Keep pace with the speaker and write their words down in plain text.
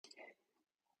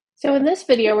So in this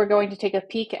video, we're going to take a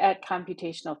peek at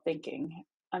computational thinking.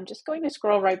 I'm just going to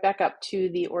scroll right back up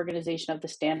to the organization of the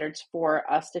standards for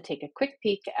us to take a quick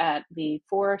peek at the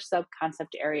 4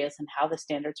 sub-concept areas and how the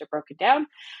standards are broken down.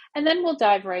 And then we'll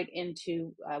dive right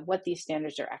into what these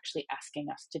standards are actually asking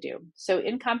us to do. So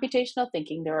in computational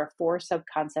thinking, there are 4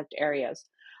 sub-concept areas.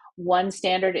 1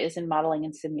 standard is in modeling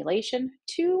and simulation.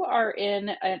 2 are in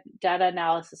data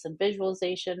analysis and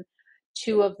visualization.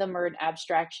 2 of them are in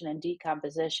abstraction and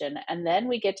decomposition. And then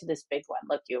we get to this big one.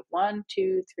 Look, you have 1,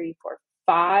 2, 3, 4,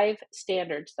 5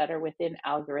 standards that are within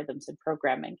algorithms and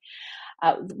programming.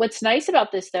 What's nice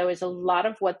about this, though, is a lot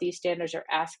of what these standards are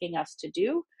asking us to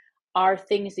do are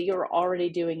things that you're already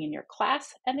doing in your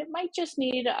class, and it might just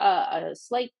need a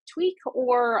slight tweak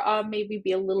or maybe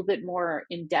be a little bit more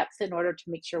in depth in order to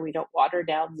make sure we don't water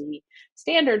down the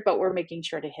standard, but we're making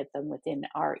sure to hit them within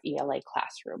our ELA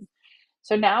classroom.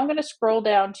 So now I'm going to scroll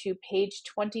down to page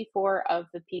 24 of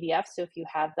the PDF. So if you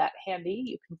have that handy,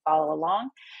 you can follow along.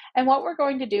 And what we're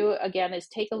going to do again is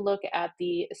take a look at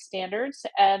the standards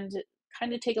and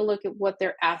kind of take a look at what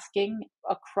they're asking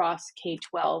across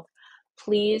K-12.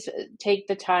 Please take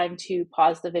the time to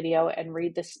pause the video and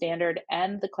read the standard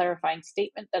and the clarifying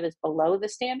statement that is below the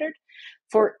standard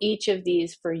for each of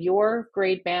these for your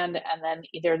grade band, and then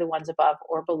either the ones above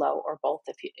or below or both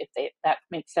if that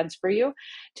makes sense for you,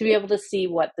 to be able to see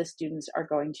what the students are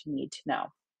going to need to know.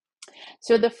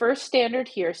 So the first standard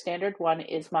here, standard 1,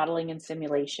 is modeling and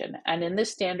simulation. And in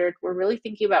this standard, we're really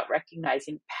thinking about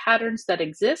recognizing patterns that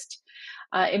exist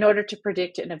in order to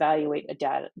predict and evaluate a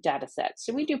data set.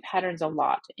 So we do patterns a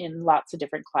lot in lots of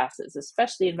different classes,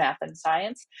 especially in math and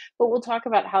science, but we'll talk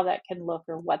about how that can look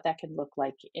or what that can look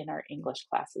like in our English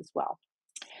class as well.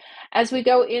 As we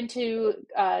go into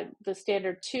the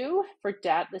standard 2 for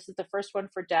data, this is the first one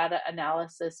for data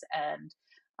analysis and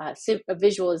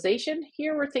visualization.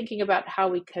 Here we're thinking about how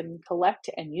we can collect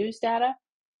and use data.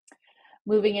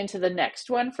 Moving into the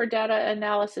next one for data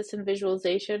analysis and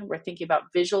visualization, we're thinking about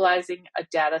visualizing a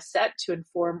data set to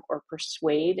inform or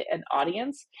persuade an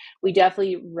audience. We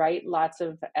definitely write lots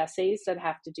of essays that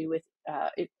have to do with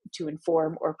to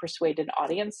inform or persuade an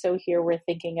audience. So here we're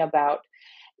thinking about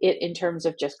it in terms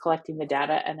of just collecting the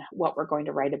data and what we're going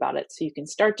to write about it. So you can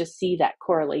start to see that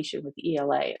correlation with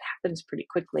ELA. It happens pretty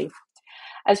quickly.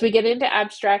 As we get into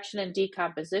abstraction and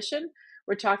decomposition,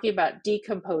 we're talking about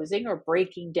decomposing or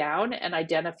breaking down and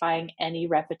identifying any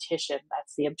repetition.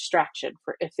 That's the abstraction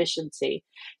for efficiency.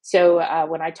 So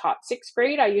when I taught 6th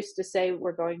grade, I used to say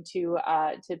we're going to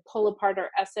pull apart our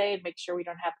essay and make sure we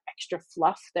don't have extra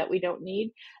fluff that we don't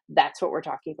need. That's what we're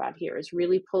talking about here, is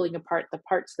really pulling apart the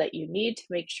parts that you need to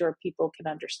make sure people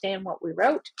can understand what we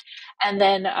wrote, and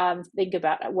then think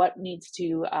about what needs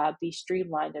to be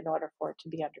streamlined in order for it to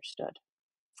be understood.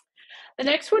 The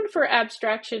next one for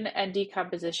abstraction and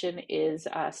decomposition is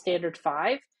standard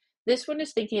 5. This one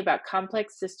is thinking about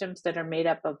complex systems that are made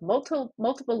up of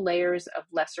multiple layers of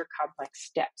lesser complex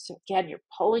steps. So again, you're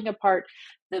pulling apart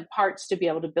the parts to be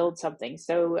able to build something.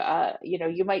 So,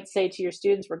 you might say to your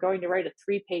students, we're going to write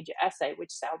a 3-page essay,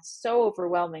 which sounds so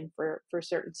overwhelming for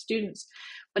certain students.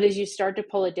 But as you start to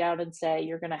pull it down and say,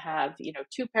 you're going to have,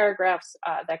 2 paragraphs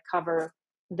that cover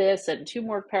this and 2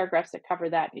 more paragraphs that cover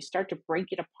that, and you start to break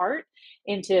it apart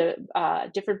into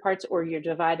different parts, or you're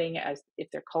dividing, as if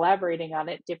they're collaborating on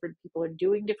it, different people are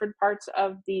doing different parts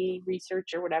of the research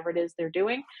or whatever it is they're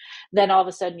doing, then all of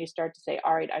a sudden you start to say,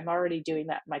 all right, I'm already doing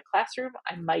that in my classroom.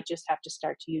 I might just have to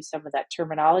start to use some of that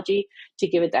terminology to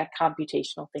give it that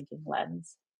computational thinking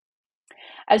lens.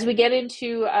 As we get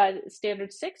into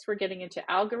standard 6, we're getting into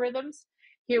algorithms.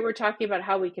 Here we're talking about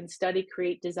how we can study,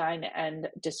 create, design, and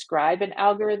describe an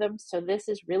algorithm. So this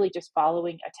is really just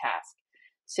following a task.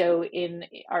 So in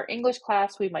our English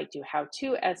class, we might do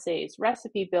how-to essays,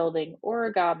 recipe building,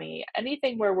 origami,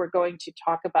 anything where we're going to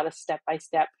talk about a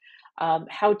step-by-step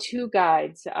how-to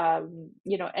guides,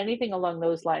 anything along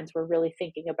those lines. We're really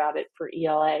thinking about it for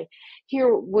ELA.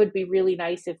 Here would be really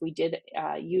nice if we did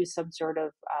use some sort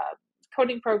of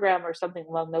coding program or something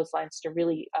along those lines to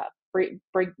really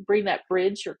bring that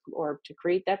bridge or to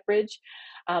create that bridge.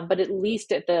 But at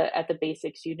least at the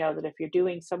basics, that if you're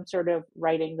doing some sort of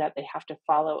writing that they have to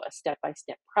follow a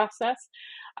step-by-step process,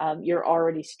 you're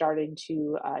already starting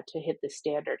to hit the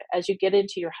standard. As you get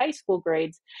into your high school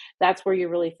grades, that's where you're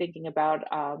really thinking about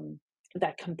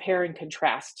that compare and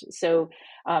contrast. So,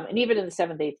 and even in the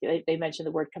 7th, 8th, they mentioned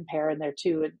the word compare in there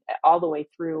too, and all the way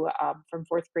through from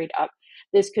 4th grade up.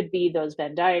 This could be those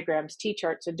Venn diagrams,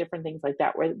 T-charts, and different things like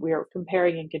that, where we're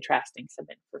comparing and contrasting some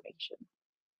information.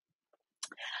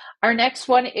 Our next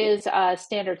one is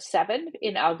standard 7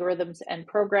 in algorithms and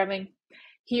programming.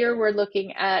 Here we're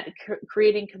looking at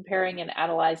creating, comparing, and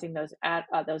analyzing those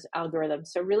algorithms.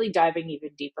 So really diving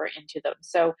even deeper into them.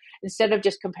 So instead of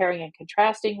just comparing and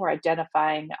contrasting, we're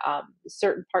identifying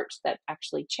certain parts that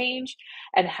actually change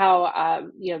and how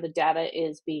the data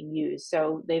is being used.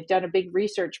 So they've done a big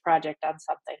research project on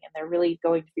something, and they're really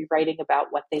going to be writing about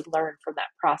what they learned from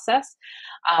that process.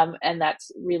 And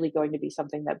that's really going to be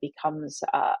something that becomes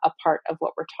a part of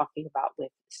what we're talking about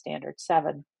with Standard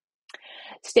 7.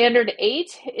 Standard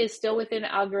 8 is still within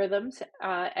algorithms,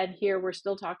 and here we're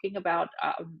still talking about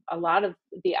a lot of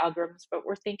the algorithms, but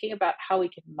we're thinking about how we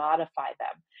can modify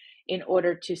them in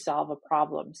order to solve a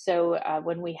problem. So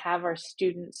when we have our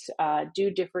students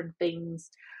do different things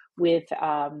with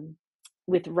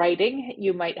writing,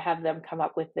 you might have them come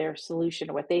up with their solution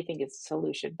or what they think is a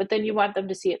solution, but then you want them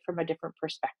to see it from a different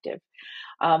perspective.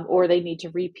 Or they need to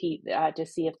repeat to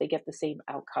see if they get the same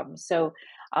outcome. So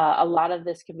a lot of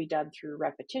this can be done through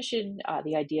repetition,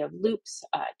 the idea of loops.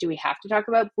 Do we have to talk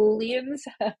about Booleans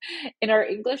in our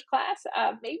English class?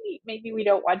 Maybe we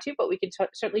don't want to, but we can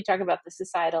certainly talk about the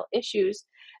societal issues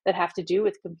that have to do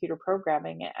with computer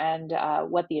programming and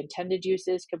what the intended use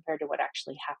is compared to what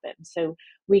actually happens. So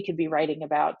we could be writing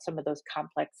about some of those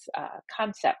complex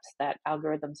concepts that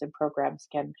algorithms and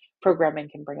programming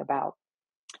can bring about.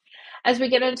 As we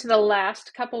get into the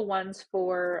last couple ones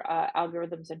for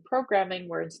algorithms and programming,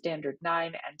 we're in Standard 9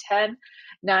 and 10.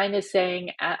 9 is saying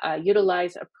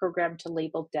utilize a program to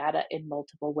label data in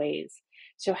multiple ways.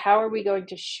 So how are we going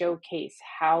to showcase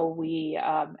how we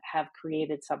have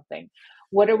created something?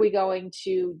 What are we going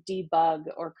to debug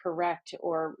or correct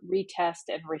or retest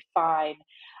and refine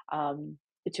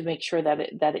to make sure that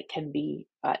it can be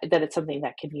that it's something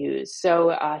that can use?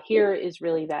 So here is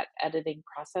really that editing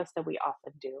process that we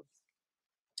often do.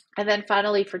 And then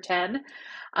finally for 10,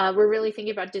 we're really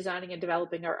thinking about designing and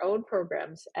developing our own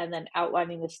programs and then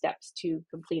outlining the steps to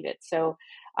complete it. So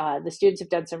the students have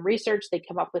done some research, they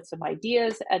come up with some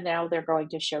ideas, and now they're going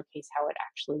to showcase how it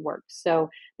actually works. So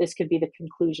this could be the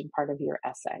conclusion part of your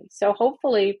essay. So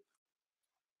hopefully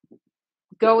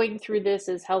going through this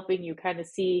is helping you kind of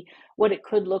see what it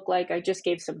could look like. I just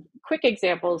gave some quick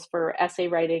examples for essay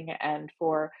writing and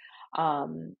for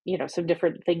some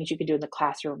different things you can do in the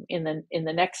classroom. In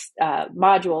the next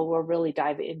module, we'll really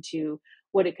dive into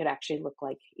what it could actually look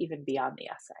like even beyond the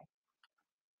essay.